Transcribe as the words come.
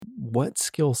What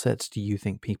skill sets do you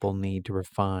think people need to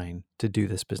refine to do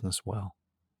this business well?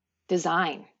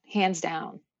 Design, hands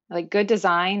down. Like good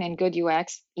design and good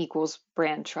UX equals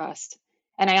brand trust.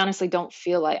 And I honestly don't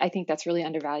feel like I think that's really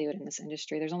undervalued in this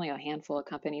industry. There's only a handful of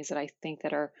companies that I think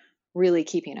that are really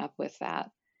keeping up with that.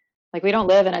 Like we don't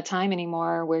live in a time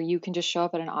anymore where you can just show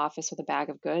up at an office with a bag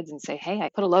of goods and say, "Hey, I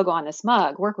put a logo on this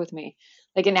mug, work with me."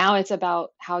 Like and now it's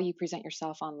about how you present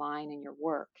yourself online and your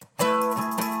work.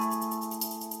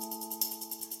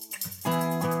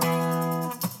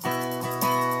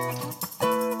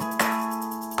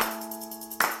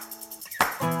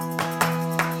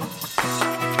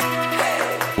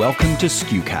 Welcome to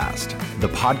SKUcast, the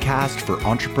podcast for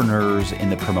entrepreneurs in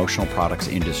the promotional products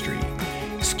industry.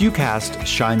 SKUcast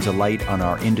shines a light on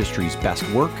our industry's best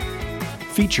work,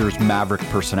 features maverick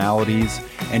personalities,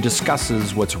 and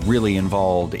discusses what's really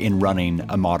involved in running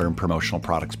a modern promotional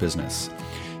products business.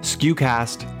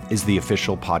 SKUcast is the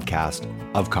official podcast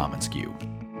of commonsku.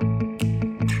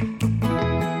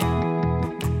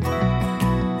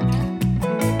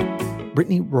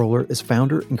 Brittny Roller is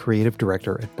founder and creative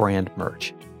director at Brand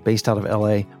Merch. Based out of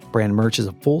LA, Brand Merch is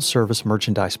a full-service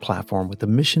merchandise platform with the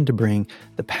mission to bring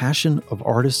the passion of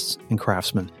artists and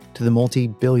craftsmen to the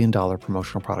multi-billion-dollar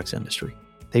promotional products industry.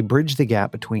 They bridge the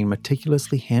gap between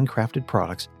meticulously handcrafted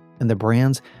products and the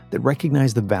brands that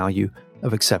recognize the value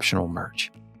of exceptional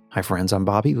merch. Hi friends, I'm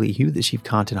Bobby Leahew, the Chief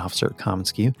Content Officer at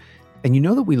commonsku. And you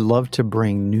know that we love to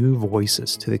bring new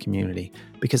voices to the community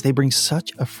because they bring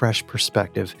such a fresh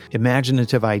perspective,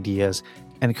 imaginative ideas,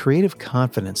 and a creative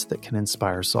confidence that can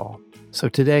inspire us all. So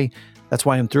today, that's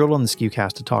why I'm thrilled on the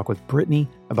SKUcast to talk with Brittny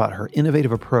about her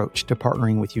innovative approach to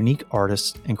partnering with unique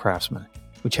artists and craftsmen.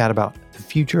 We chat about the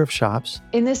future of shops.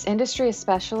 In this industry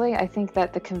especially, I think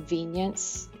that the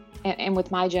convenience and with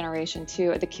my generation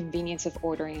too, the convenience of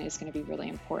ordering is going to be really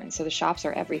important. So the shops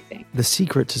are everything. The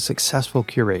secret to successful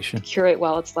curation. Curate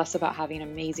well, it's less about having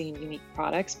amazing, unique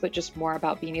products, but just more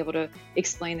about being able to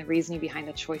explain the reasoning behind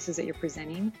the choices that you're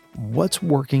presenting. What's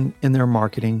working in their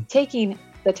marketing. Taking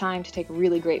the time to take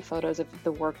really great photos of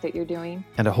the work that you're doing.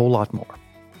 And a whole lot more.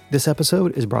 This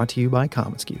episode is brought to you by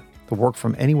commonsku, the work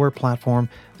from anywhere platform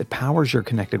that powers your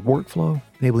connected workflow,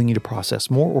 enabling you to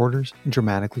process more orders and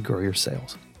dramatically grow your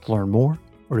sales. To learn more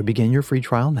or to begin your free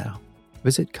trial now,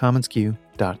 visit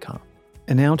commonsku.com.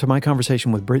 And now to my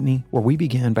conversation with Brittny, where we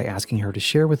began by asking her to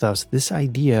share with us this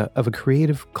idea of a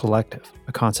creative collective,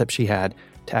 a concept she had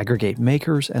to aggregate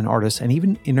makers and artists and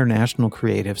even international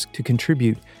creatives to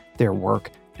contribute their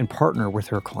work and partner with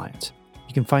her clients.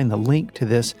 You can find the link to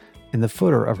this in the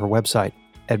footer of her website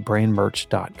at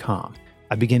brandmerch.com.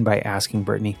 I begin by asking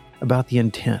Brittny about the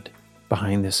intent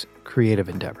behind this creative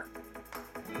endeavor.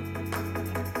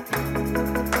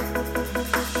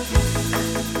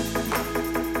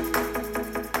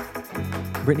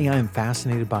 Brittny, I am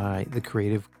fascinated by the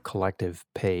Creative Collective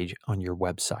page on your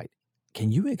website.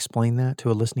 Can you explain that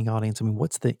to a listening audience? I mean,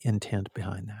 what's the intent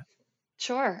behind that?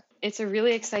 Sure. It's a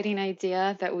really exciting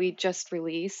idea that we just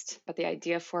released, but the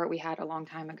idea for it we had a long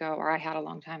time ago, or I had a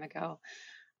long time ago.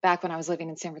 Back when I was living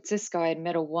in San Francisco, I had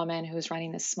met a woman who was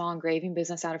running this small engraving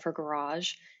business out of her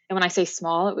garage. And when I say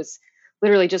small, it was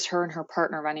literally just her and her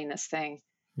partner running this thing.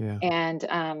 Yeah.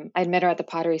 And I'd met her at the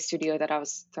pottery studio that I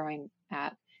was throwing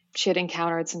at. She had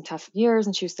encountered some tough years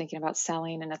and she was thinking about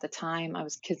selling. And at the time, I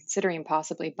was considering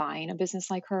possibly buying a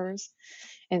business like hers.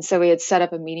 And so we had set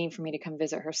up a meeting for me to come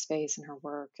visit her space and her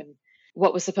work. And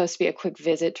what was supposed to be a quick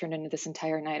visit turned into this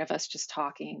entire night of us just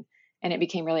talking. And it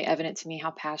became really evident to me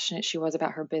how passionate she was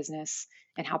about her business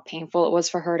and how painful it was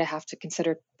for her to have to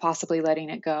consider possibly letting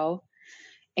it go.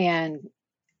 And,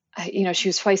 she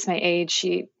was twice my age.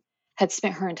 She had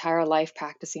spent her entire life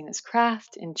practicing this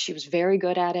craft and she was very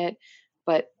good at it.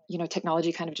 But,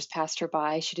 technology kind of just passed her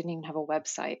by. She didn't even have a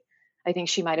website. I think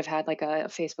she might have had like a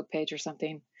Facebook page or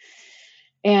something.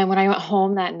 And when I went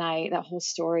home that night, that whole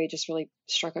story just really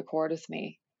struck a chord with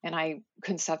me. And I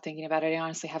couldn't stop thinking about it. I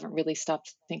honestly haven't really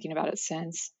stopped thinking about it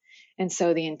since. And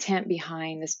so the intent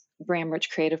behind this Brand Merch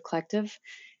Creative Collective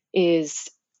is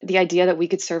the idea that we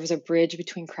could serve as a bridge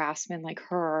between craftsmen like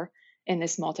her in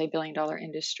this multi-billion-dollar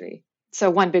industry. So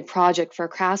one big project for a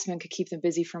craftsman could keep them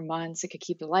busy for months. It could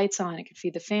keep the lights on. It could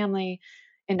feed the family.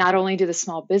 And not only do the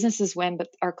small businesses win, but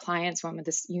our clients win with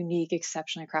this unique,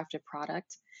 exceptionally crafted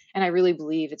product. And I really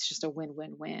believe it's just a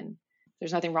win-win-win.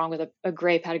 There's nothing wrong with a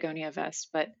gray Patagonia vest,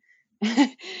 but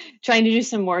trying to do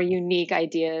some more unique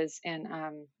ideas and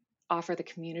offer the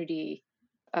community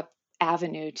an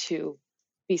avenue to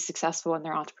be successful in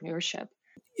their entrepreneurship.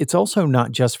 It's also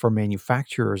not just for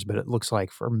manufacturers, but it looks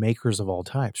like for makers of all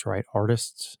types, right?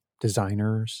 Artists,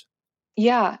 designers.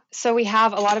 Yeah. So we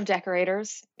have a lot of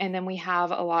decorators, and then we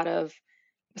have a lot of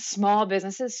small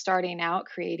businesses starting out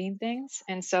creating things.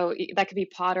 And so that could be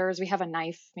potters. We have a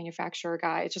knife manufacturer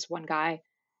guy. It's just one guy.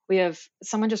 We have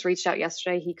someone just reached out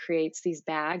yesterday. He creates these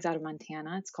bags out of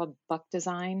Montana. It's called Buck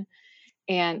Design,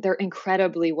 and they're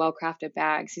incredibly well crafted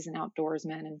bags. He's an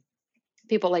outdoorsman, and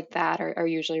people like that are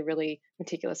usually really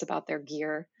meticulous about their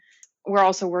gear. We're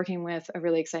also working with a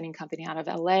really exciting company out of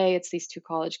LA. It's these two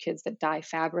college kids that dye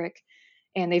fabric,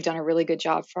 and they've done a really good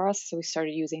job for us. So we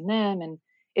started using them, and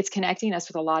it's connecting us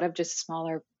with a lot of just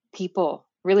smaller people,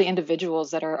 really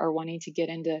individuals that are wanting to get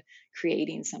into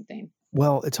creating something.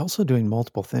 Well, it's also doing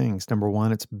multiple things. Number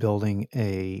one, it's building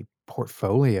a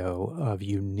portfolio of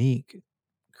unique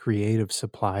creative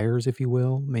suppliers, if you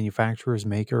will, manufacturers,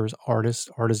 makers, artists,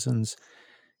 artisans,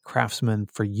 craftsmen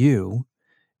for you,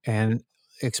 and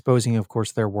exposing, of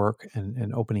course, their work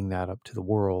and opening that up to the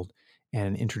world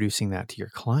and introducing that to your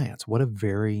clients. What a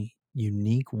very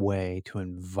unique way to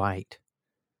invite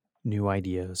new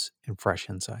ideas and fresh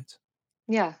insights.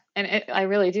 Yeah, and I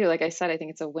really do. Like I said, I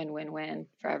think it's a win-win-win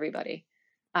for everybody,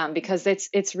 because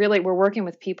it's really, we're working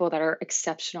with people that are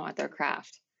exceptional at their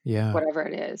craft, Yeah. whatever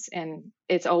it is, and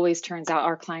it's always turns out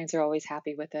our clients are always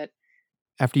happy with it.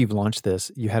 After you've launched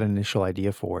this, you had an initial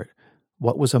idea for it.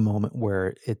 What was a moment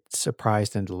where it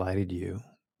surprised and delighted you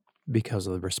because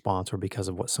of the response or because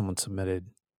of what someone submitted?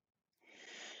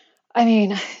 I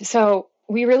mean, so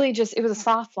we really just, it was a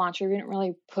soft launch. We didn't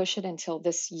really push it until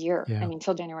this year. I Yeah. mean,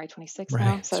 till January 26th Right.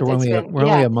 now. So So we're it's only been, we're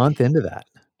only yeah. a month into that.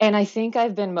 And I think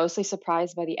I've been mostly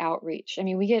surprised by the outreach. I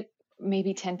mean, we get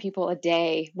maybe 10 people a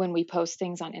day when we post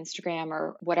things on Instagram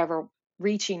or whatever,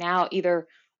 reaching out, either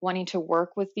wanting to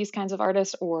work with these kinds of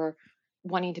artists or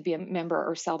wanting to be a member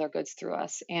or sell their goods through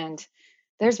us. And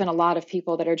there's been a lot of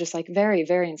people that are just like very,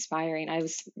 very inspiring. I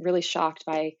was really shocked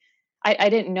by, I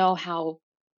didn't know how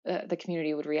the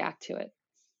community would react to it.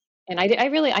 And I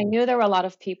knew there were a lot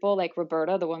of people like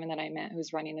Roberta, the woman that I met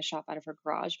who's running the shop out of her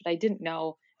garage, but I didn't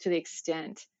know to the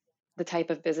extent the type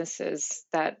of businesses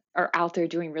that are out there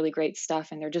doing really great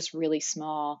stuff, and they're just really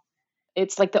small.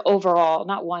 It's like the overall,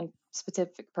 not one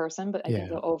specific person, but I think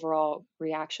Yeah. the overall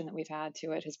reaction that we've had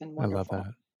to it has been I love wonderful.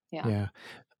 that. Yeah. Yeah.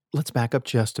 Let's back up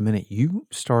just a minute. You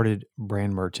started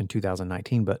Brand Merch in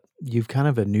 2019, but you've kind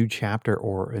of a new chapter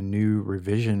or a new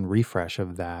revision, refresh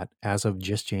of that as of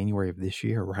just January of this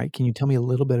year, right? Can you tell me a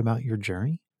little bit about your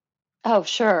journey? Oh,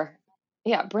 sure.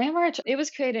 Yeah, Brand Merch, it was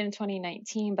created in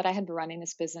 2019, but I had been running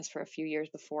this business for a few years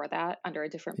before that under a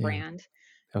different Yeah. brand.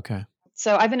 Okay.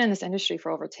 So I've been in this industry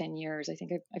for over 10 years. I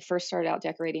think I first started out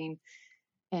decorating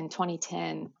in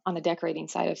 2010 on the decorating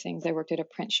side of things. I worked at a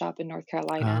print shop in North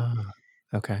Carolina.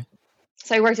 Ah, okay.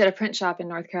 So I worked at a print shop in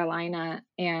North Carolina,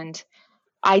 and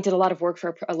I did a lot of work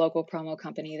for a local promo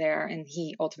company there. And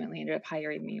he ultimately ended up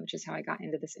hiring me, which is how I got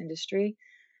into this industry.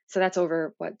 So that's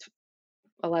over,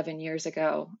 11 years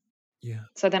ago. Yeah.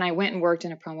 So then I went and worked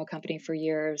in a promo company for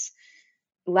years,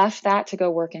 left that to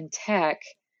go work in tech.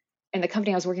 And the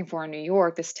company I was working for in New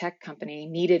York, this tech company,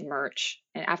 needed merch.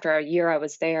 And after a year I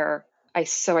was there, I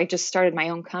just started my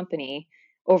own company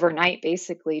overnight,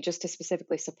 basically, just to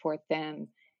specifically support them.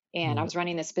 And I Mm, was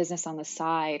running this business on the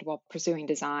side while pursuing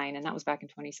design, and that was back in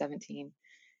 2017.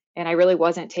 And I really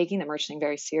wasn't taking the merch thing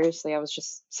very seriously. I was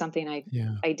just something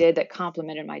yeah. I did that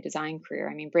complemented my design career.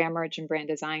 I mean, brand merch and brand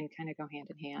design kind of go hand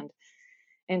in hand.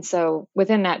 And so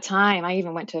within that time, I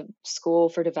even went to school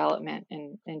for development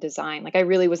and design. Like I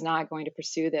really was not going to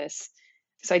pursue this.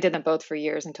 So I did them both for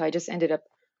years until I just ended up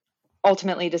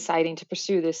ultimately deciding to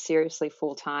pursue this seriously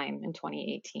full time in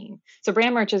 2018. So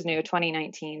brand merch is new,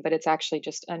 2019, but it's actually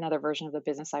just another version of the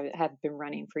business I had been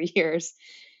running for years,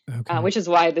 Okay. which is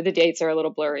why the dates are a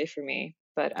little blurry for me.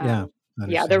 But Yeah, I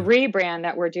yeah, the understand. rebrand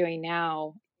that we're doing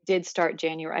now did start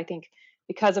January. I think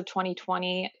because of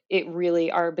 2020,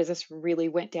 our business really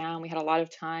went down. We had a lot of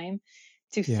time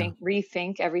to Yeah.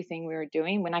 rethink everything we were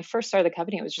doing. When I first started the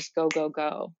company, it was just go, go,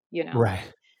 go, you know?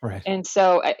 Right. Right. And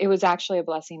so it was actually a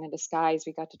blessing in disguise.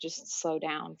 We got to just slow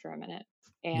down for a minute.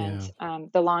 And Yeah.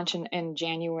 the launch in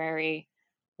January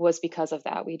was because of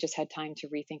that. We just had time to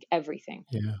rethink everything.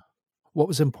 Yeah. What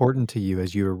was important to you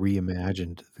as you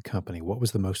reimagined the company? What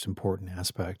was the most important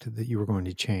aspect that you were going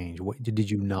to change? What did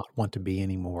you not want to be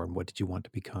anymore, and what did you want to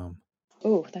become?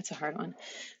 Oh, that's a hard one.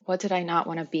 What did I not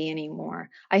want to be anymore?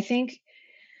 I think,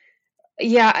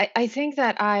 yeah, I think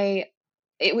that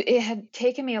it had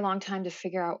taken me a long time to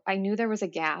figure out. I knew there was a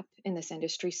gap in this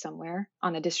industry somewhere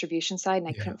on the distribution side, and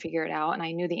I Yeah. couldn't figure it out. And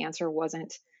I knew the answer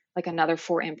wasn't like another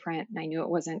 4 imprint, and I knew it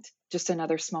wasn't just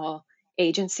another small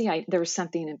agency. There was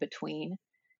something in between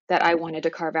that I wanted to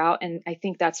carve out, and I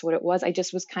think that's what it was. I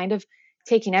just was kind of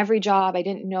taking every job. I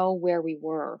didn't know where we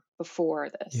were before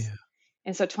this. Yeah.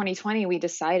 And so 2020, we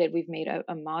decided we've made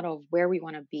a model of where we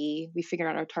want to be. We figured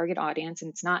out our target audience, and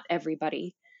it's not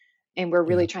everybody. And we're Yeah.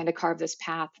 really trying to carve this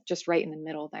path just right in the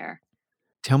middle there.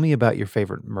 Tell me about your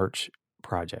favorite merch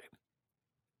project.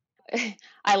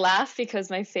 I laugh because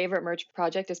my favorite merch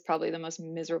project is probably the most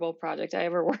miserable project I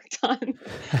ever worked on.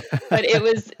 But it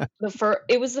was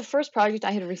the first project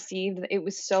I had received. It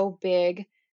was so big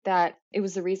that it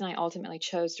was the reason I ultimately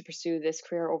chose to pursue this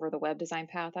career over the web design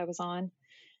path I was on.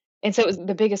 And so it was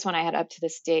the biggest one I had up to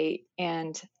this date.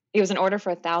 And it was an order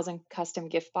for 1,000 custom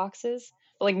gift boxes,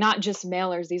 but like not just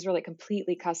mailers. These were like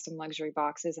completely custom luxury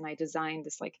boxes. And I designed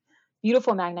this like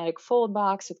beautiful magnetic fold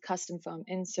box with custom foam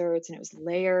inserts, and it was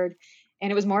layered.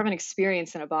 And it was more of an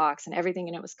experience than a box, and everything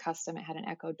in it was custom. It had an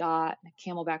Echo Dot, and a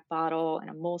Camelback bottle, and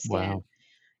a moleskin. Wow.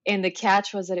 And the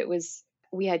catch was that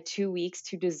we had 2 weeks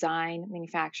to design,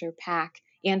 manufacture, pack,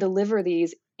 and deliver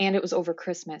these. And it was over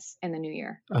Christmas and the New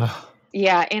Year. Ugh.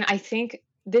 Yeah. And I think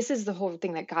this is the whole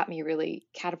thing that got me really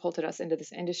catapulted us into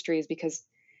this industry, is because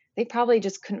they probably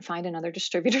just couldn't find another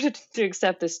distributor to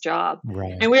accept this job.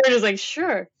 Right. And we were just like,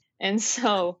 sure. And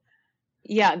so,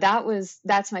 yeah,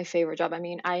 that's my favorite job. I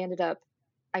mean,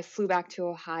 I flew back to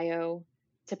Ohio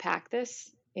to pack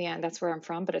this, and that's where I'm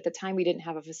from. But at the time we didn't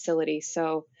have a facility.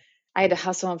 So I had to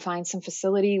hustle and find some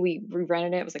facility. We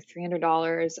rented it. It was like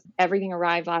 $300. Everything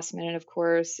arrived last minute, of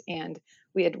course. And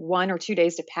we had 1 or 2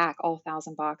 days to pack all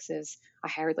 1,000 boxes. I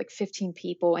hired like 15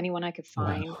 people, anyone I could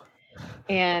find. Wow.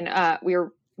 And we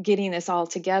were getting this all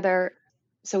together.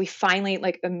 So we finally,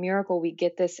 like a miracle, we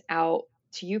get this out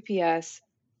to UPS,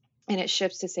 and it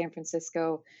ships to San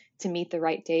Francisco to meet the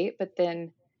right date. But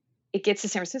then it gets to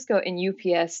San Francisco, and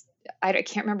UPS, I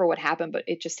can't remember what happened, but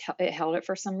it held it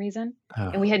for some reason.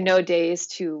 Oh. And we had no days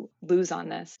to lose on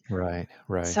this. Right.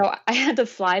 So I had to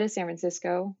fly to San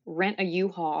Francisco, rent a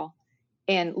U-Haul,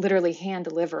 and literally hand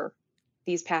deliver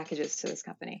these packages to this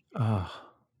company. Oh.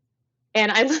 And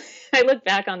I look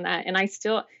back on that, and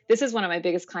this is one of my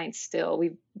biggest clients still.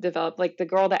 We've developed, like, the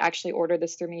girl that actually ordered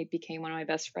this through me became one of my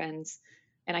best friends,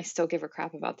 and I still give her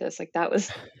crap about this. Like, that was,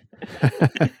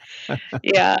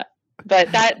 yeah.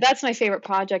 But that's my favorite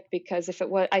project, because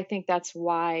I think that's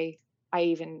why I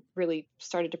even really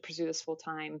started to pursue this full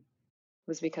time,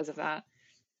 was because of that.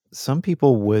 Some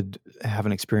people would have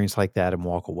an experience like that and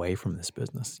walk away from this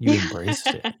business. You embraced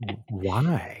it.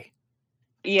 Why?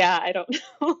 Yeah, I don't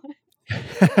know.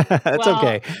 That's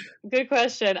okay. Good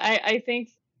question. I think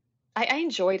I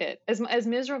enjoyed it. As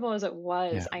miserable as it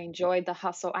was, Yeah. I enjoyed the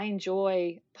hustle. I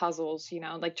enjoy puzzles,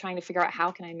 like trying to figure out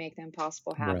how can I make the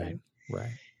impossible happen.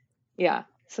 Right. Yeah.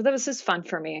 So that was just fun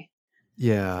for me.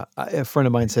 Yeah. A friend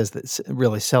of mine says that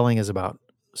really selling is about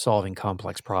solving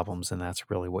complex problems, and that's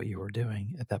really what you were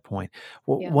doing at that point.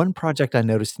 Well, Yeah. one project I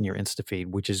noticed in your Instafeed,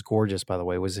 which is gorgeous, by the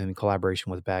way, was in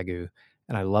collaboration with Bagoo,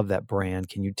 and I love that brand.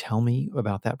 Can you tell me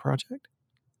about that project?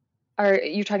 Are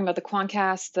you talking about the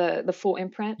Quancast, the full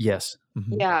imprint? Yes.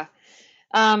 Mm-hmm. Yeah.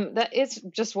 That it's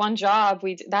just one job.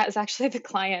 That is actually the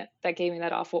client that gave me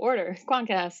that awful order,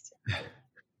 Quancast.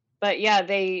 But yeah,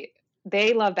 they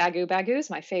love Bagoo. Bagoo is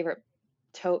my favorite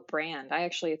tote brand.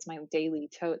 It's my daily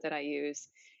tote that I use.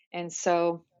 And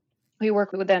so we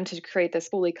worked with them to create this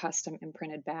fully custom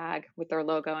imprinted bag with their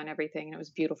logo and everything. And it was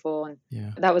beautiful. And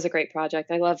that was a great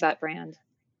project. I love that brand.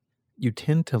 You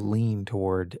tend to lean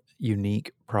toward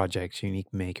unique projects,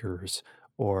 unique makers,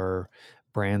 or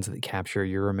brands that capture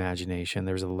your imagination.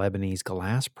 There's a Lebanese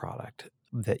glass product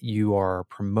that you are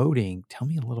promoting. Tell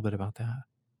me a little bit about that.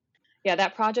 Yeah,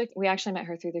 that project, we actually met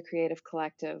her through the Creative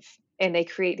Collective, and they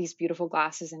create these beautiful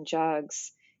glasses and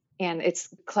jugs, and it's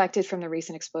collected from the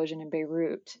recent explosion in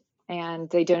Beirut, and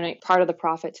they donate part of the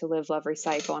profit to Live, Love,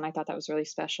 Recycle, and I thought that was really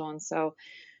special. And so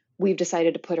we've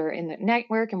decided to put her in the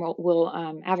network, and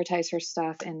we'll advertise her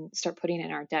stuff and start putting it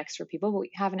in our decks for people, but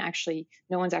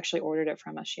no one's actually ordered it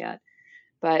from us yet.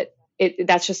 But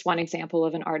that's just one example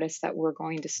of an artist that we're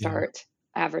going to start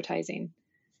advertising.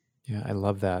 Yeah, I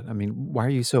love that. I mean, why are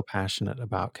you so passionate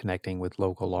about connecting with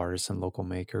local artists and local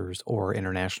makers or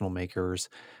international makers?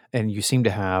 And you seem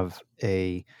to have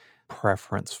a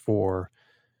preference for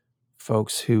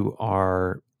folks who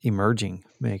are emerging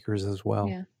makers as well.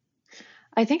 Yeah.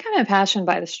 I think I'm impassioned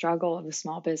by the struggle of the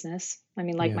small business. I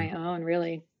mean, like my own,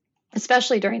 really,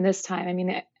 especially during this time. I mean,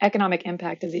 the economic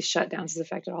impact of these shutdowns has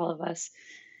affected all of us.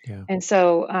 Yeah. And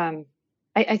so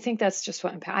I think that's just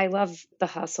I love the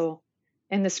hustle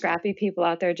and the scrappy people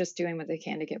out there just doing what they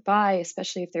can to get by,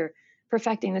 especially if they're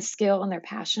perfecting the skill and they're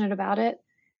passionate about it.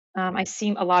 I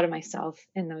see a lot of myself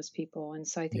in those people. And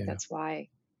so I think that's why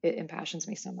it impassions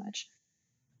me so much.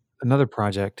 Another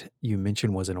project you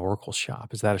mentioned was an Oracle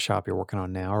shop. Is that a shop you're working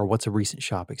on now, or what's a recent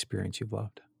shop experience you've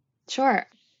loved? Sure.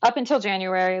 Up until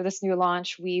January, this new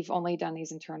launch, we've only done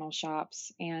these internal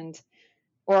shops. And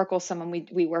Oracle, someone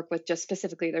we work with just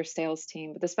specifically their sales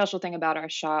team. But the special thing about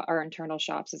our internal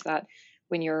shops, is that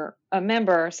when you're a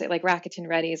member, say like Rakuten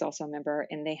Ready is also a member,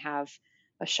 and they have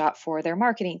a shop for their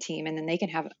marketing team, and then they can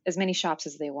have as many shops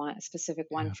as they want, a specific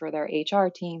one Yeah. for their HR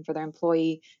team, for their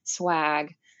employee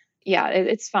swag. Yeah,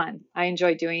 it's fun. I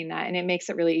enjoy doing that, and it makes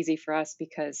it really easy for us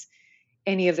because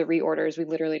any of the reorders, we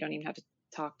literally don't even have to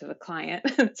talk to the client.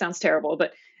 It sounds terrible,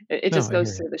 but it No, just I goes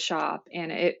hear you. through the shop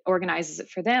and it organizes it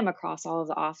for them across all of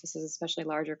the offices, especially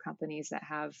larger companies that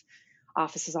have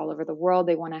offices all over the world.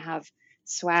 They want to have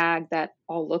swag that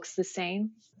all looks the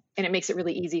same, and it makes it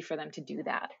really easy for them to do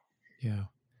that. Yeah.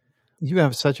 You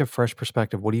have such a fresh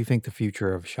perspective. What do you think the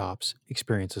future of shops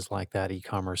experiences like that,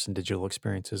 e-commerce and digital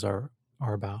experiences are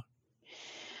about?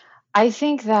 I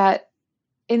think that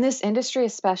in this industry,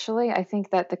 especially, I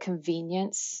think that the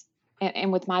convenience,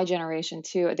 and with my generation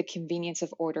too, the convenience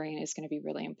of ordering is going to be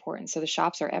really important. So the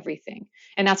shops are everything.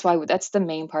 And that's the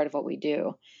main part of what we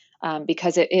do,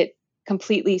 because it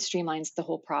completely streamlines the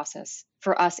whole process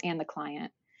for us and the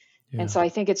client. And Yeah. so I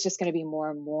think it's just going to be more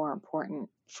and more important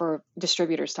for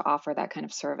distributors to offer that kind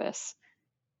of service.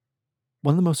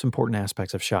 One of the most important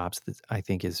aspects of shops that I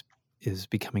think is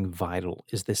becoming vital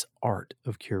is this art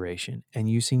of curation. And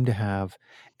you seem to have,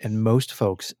 and most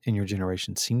folks in your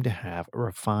generation seem to have, a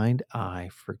refined eye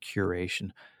for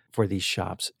curation for these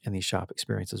shops and these shop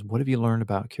experiences. What have you learned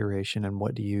about curation, and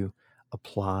what do you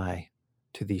apply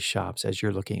to these shops as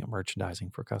you're looking at merchandising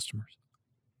for customers?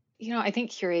 I think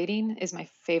curating is my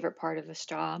favorite part of this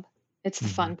job. It's the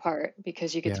Hmm. fun part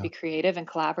because you get to Yeah. be creative and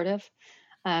collaborative.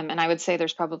 And I would say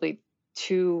there's probably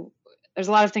two, there's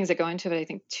a lot of things that go into it. I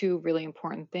think two really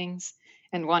important things.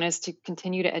 And one is to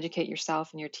continue to educate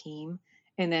yourself and your team,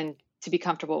 and then to be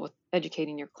comfortable with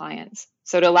educating your clients.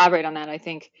 So, to elaborate on that, I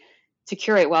think to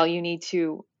curate well, you need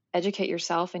to educate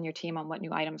yourself and your team on what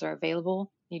new items are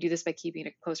available. You do this by keeping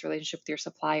a close relationship with your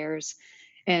suppliers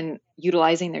and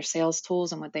utilizing their sales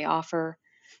tools and what they offer.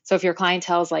 So if your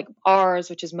clientele is like ours,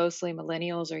 which is mostly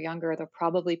millennials or younger, they're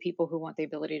probably people who want the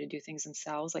ability to do things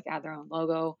themselves, like add their own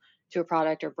logo to a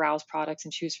product or browse products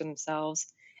and choose for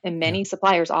themselves. And Yeah. many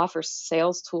suppliers offer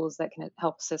sales tools that can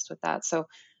help assist with that. So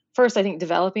first, I think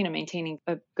developing and maintaining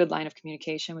a good line of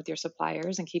communication with your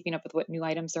suppliers and keeping up with what new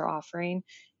items they're offering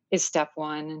is step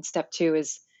one. And step two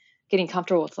is getting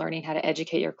comfortable with learning how to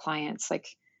educate your clients. Like,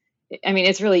 I mean,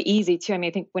 it's really easy too. I mean,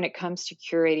 I think when it comes to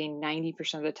curating,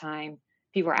 90% of the time,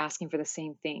 people are asking for the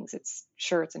same things. It's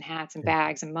shirts and hats and Yeah.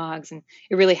 bags and mugs. And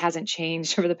it really hasn't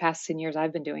changed over the past 10 years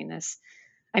I've been doing this.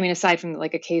 I mean, aside from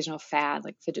like occasional fad,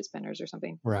 like fidget spinners or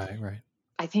something. Right. Right.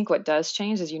 I think what does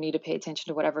change is you need to pay attention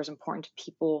to whatever is important to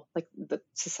people, like the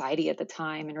society at the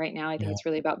time. And right now, I think Yeah. it's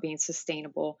really about being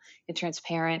sustainable and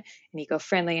transparent and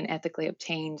eco-friendly and ethically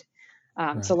obtained. So,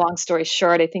 Right. long story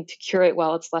short, I think to curate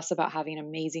well, it's less about having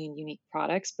amazing and unique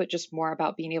products, but just more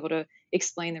about being able to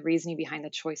explain the reasoning behind the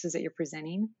choices that you're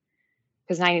presenting.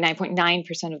 Because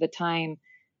 99.9% of the time,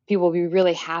 people will be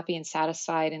really happy and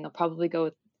satisfied, and they'll probably go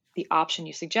with the option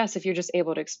you suggest if you're just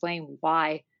able to explain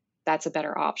why that's a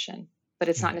better option. But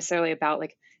it's Yeah. not necessarily about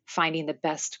like finding the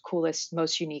best, coolest,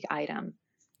 most unique item,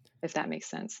 if that makes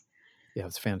sense. Yeah,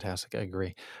 it's fantastic. I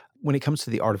agree. When it comes to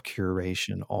the art of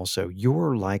curation, also,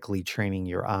 you're likely training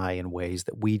your eye in ways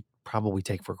that we probably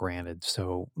take for granted.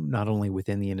 So, not only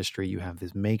within the industry, you have the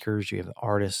makers, you have the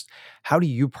artists. How do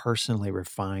you personally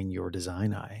refine your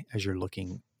design eye as you're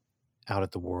looking out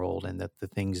at the world and at the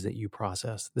things that you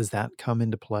process? Does that come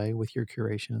into play with your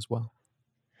curation as well?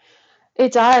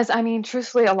 It does. I mean,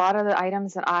 truthfully, a lot of the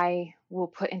items that I will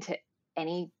put into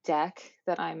any deck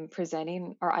that I'm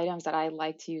presenting are items that I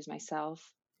like to use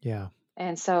myself. Yeah.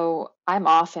 And so I'm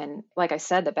often, like I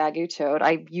said, the Bagu tote,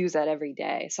 I use that every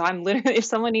day. So I'm literally, if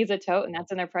someone needs a tote and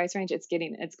that's in their price range, it's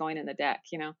going in the deck.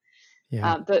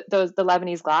 Yeah. The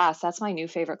Lebanese glass, that's my new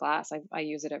favorite glass. I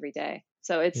use it every day.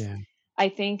 So Yeah. I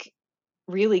think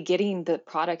really getting the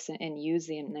products and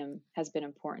using them has been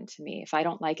important to me. If I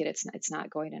don't like it, it's not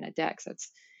going in a deck. And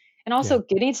Yeah. also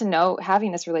getting to know,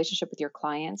 having this relationship with your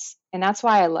clients. And that's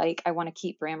why I want to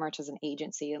keep Brand Merch as an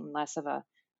agency and less of a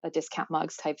discount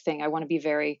mugs type thing. I want to be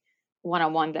very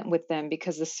one-on-one with them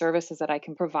because the services that I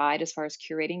can provide as far as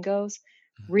curating goes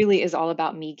really is all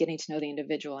about me getting to know the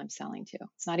individual I'm selling to.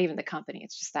 It's not even the company,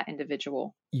 it's just that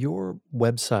individual. Your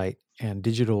website and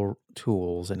digital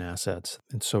tools and assets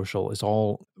and social is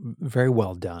all very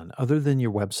well done. Other than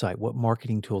your website, what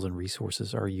marketing tools and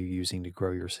resources are you using to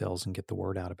grow your sales and get the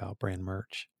word out about brand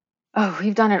merch? Oh,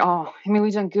 we've done it all. I mean,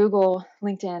 we've done Google,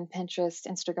 LinkedIn, Pinterest,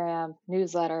 Instagram,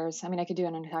 newsletters. I mean, I could do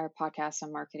an entire podcast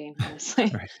on marketing, honestly.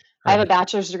 Right. I have a Right.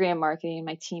 bachelor's degree in marketing.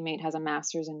 My teammate has a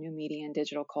master's in new media and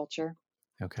digital culture.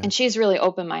 Okay. And she's really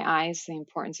opened my eyes to the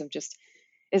importance of just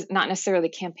is not necessarily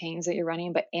the campaigns that you're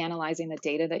running, but analyzing the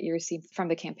data that you receive from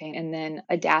the campaign and then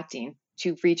adapting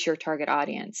to reach your target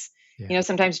audience. Yeah.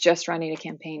 Sometimes just running a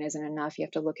campaign isn't enough. You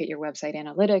have to look at your website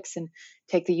analytics and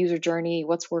take the user journey,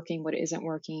 what's working, what isn't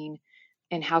working,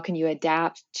 and how can you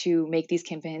adapt to make these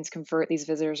campaigns convert these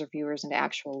visitors or viewers into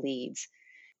actual leads.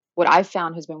 What I've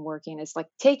found has been working is like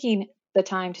taking the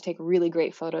time to take really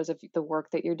great photos of the work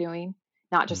that you're doing,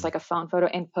 not just Mm. like a phone photo,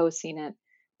 and posting it.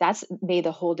 That's made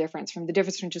the whole difference from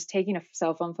just taking a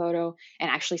cell phone photo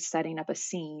and actually setting up a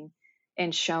scene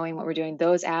and showing what we're doing.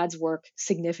 Those ads work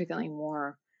significantly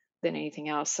more than anything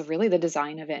else. So really the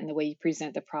design of it and the way you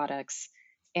present the products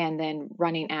and then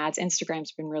running ads.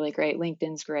 Instagram's been really great.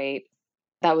 LinkedIn's great.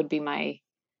 That would be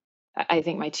I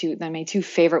think my two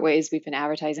favorite ways we've been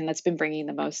advertising. That's been bringing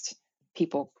the most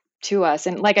people to us.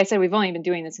 And like I said, we've only been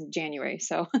doing this in January.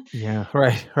 So Yeah.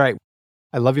 Right. Right.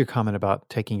 I love your comment about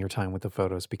taking your time with the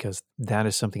photos because that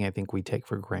is something I think we take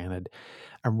for granted.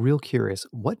 I'm real curious,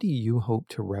 what do you hope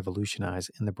to revolutionize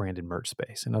in the branded merch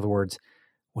space? In other words,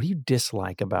 what do you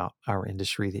dislike about our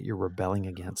industry that you're rebelling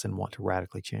against and want to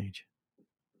radically change?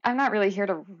 I'm not really here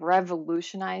to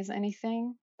revolutionize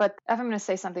anything, but if I'm going to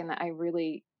say something that I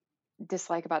really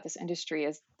dislike about this industry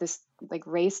is this like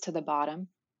race to the bottom,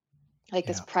 like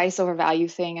this Yeah. price over value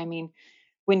thing. I mean,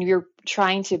 when you're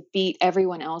trying to beat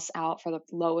everyone else out for the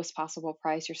lowest possible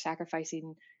price, you're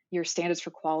sacrificing your standards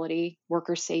for quality,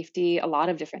 worker safety, a lot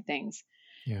of different things.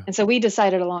 Yeah. And so we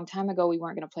decided a long time ago we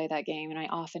weren't going to play that game. And I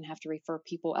often have to refer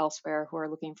people elsewhere who are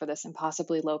looking for this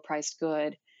impossibly low priced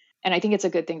good. And I think it's a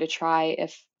good thing to try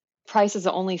if price is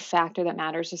the only factor that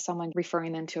matters to someone,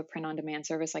 referring them to a print on demand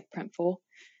service like Printful,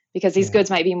 because these Yeah.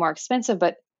 goods might be more expensive,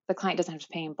 but the client doesn't have to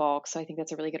pay in bulk. So I think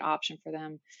that's a really good option for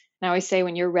them. And I always say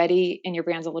when you're ready and your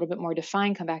brand's a little bit more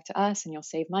defined, come back to us and you'll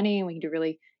save money and we can do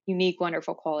really unique,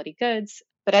 wonderful quality goods.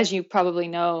 But as you probably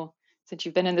know, since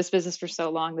you've been in this business for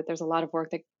so long, that there's a lot of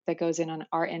work that goes in on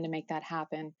our end to make that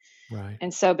happen. Right.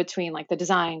 And so between like the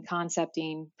design,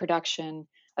 concepting, production,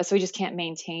 so we just can't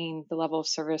maintain the level of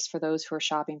service for those who are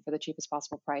shopping for the cheapest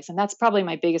possible price. And that's probably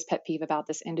my biggest pet peeve about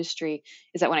this industry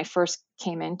is that when I first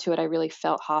came into it, I really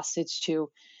felt hostage to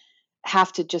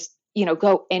have to just,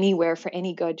 go anywhere for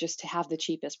any good just to have the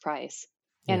cheapest price.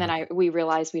 And Yeah. then we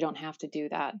realized we don't have to do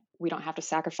that. We don't have to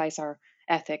sacrifice our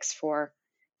ethics for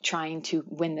trying to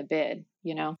win the bid,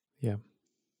 Yeah.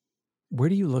 Where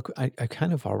do you look? I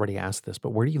kind of already asked this,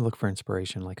 but where do you look for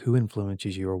inspiration? Like who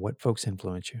influences you or what folks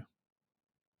influence you?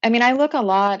 I mean, I look a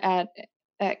lot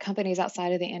at companies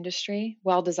outside of the industry,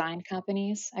 well-designed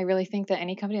companies. I really think that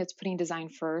any company that's putting design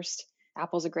first,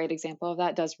 Apple's a great example of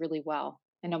that, does really well,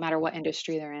 and no matter what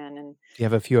industry they're in. And Do you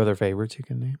have a few other favorites you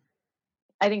can name?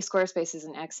 I think Squarespace is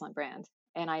an excellent brand,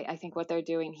 and I think what they're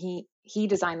doing, he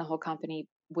designed the whole company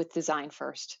with design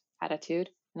first attitude,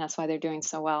 and that's why they're doing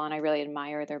so well. And I really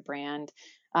admire their brand.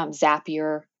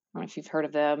 Zapier, I don't know if you've heard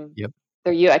of them. Yep.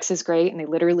 Their UX is great, and they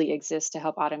literally exist to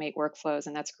help automate workflows,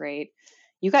 and that's great.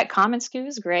 You got Common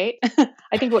SKUs, great.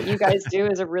 I think what you guys do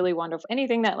is a really wonderful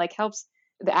anything that like helps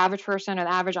the average person or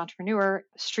the average entrepreneur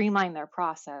streamline their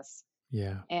process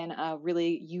Yeah. in a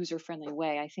really user-friendly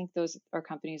way. I think those are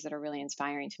companies that are really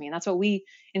inspiring to me, and that's what we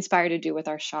inspire to do with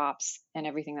our shops and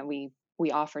everything that we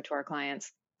offer to our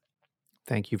clients.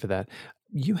 Thank you for that.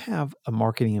 You have a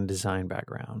marketing and design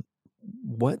background.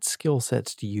 What skill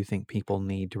sets do you think people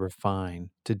need to refine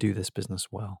to do this business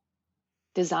well?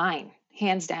 Design,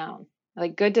 hands down.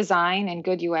 Like good design and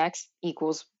good UX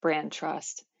equals brand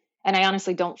trust. And I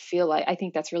honestly don't feel like I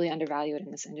think that's really undervalued in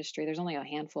this industry. There's only a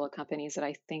handful of companies that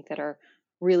I think that are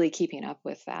really keeping up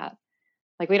with that.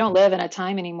 Like we don't live in a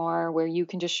time anymore where you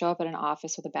can just show up at an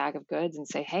office with a bag of goods and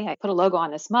say, "Hey, I put a logo on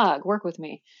this mug, work with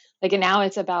me." Like and now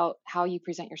it's about how you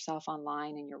present yourself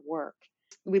online and your work.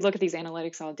 We look at these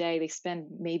analytics all day. They spend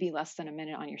maybe less than a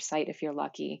minute on your site if you're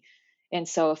lucky. And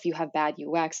so if you have bad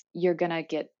UX, you're going to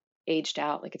get aged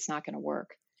out. Like it's not going to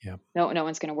work. Yeah. No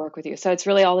one's going to work with you. So it's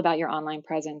really all about your online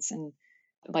presence. And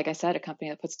like I said, a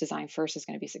company that puts design first is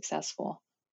going to be successful.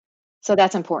 So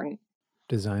that's important.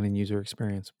 Design and user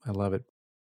experience. I love it.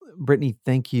 Brittny,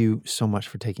 thank you so much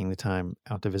for taking the time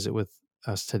out to visit with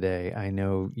us today. I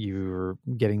know you're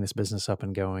getting this business up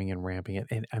and going and ramping it,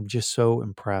 and I'm just so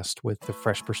impressed with the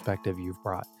fresh perspective you've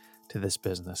brought to this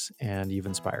business, and you've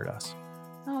inspired us.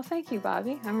 Oh, thank you,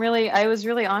 Bobby. I was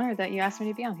really honored that you asked me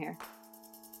to be on here.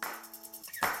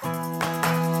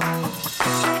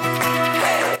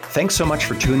 Thanks so much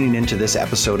for tuning into this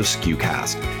episode of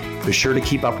SKUcast. Be sure to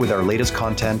keep up with our latest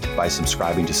content by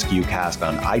subscribing to SKUcast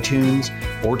on iTunes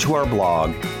or to our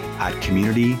blog at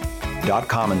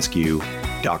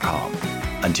community.commonsku.com.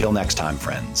 Until next time,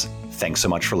 friends, thanks so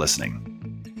much for listening.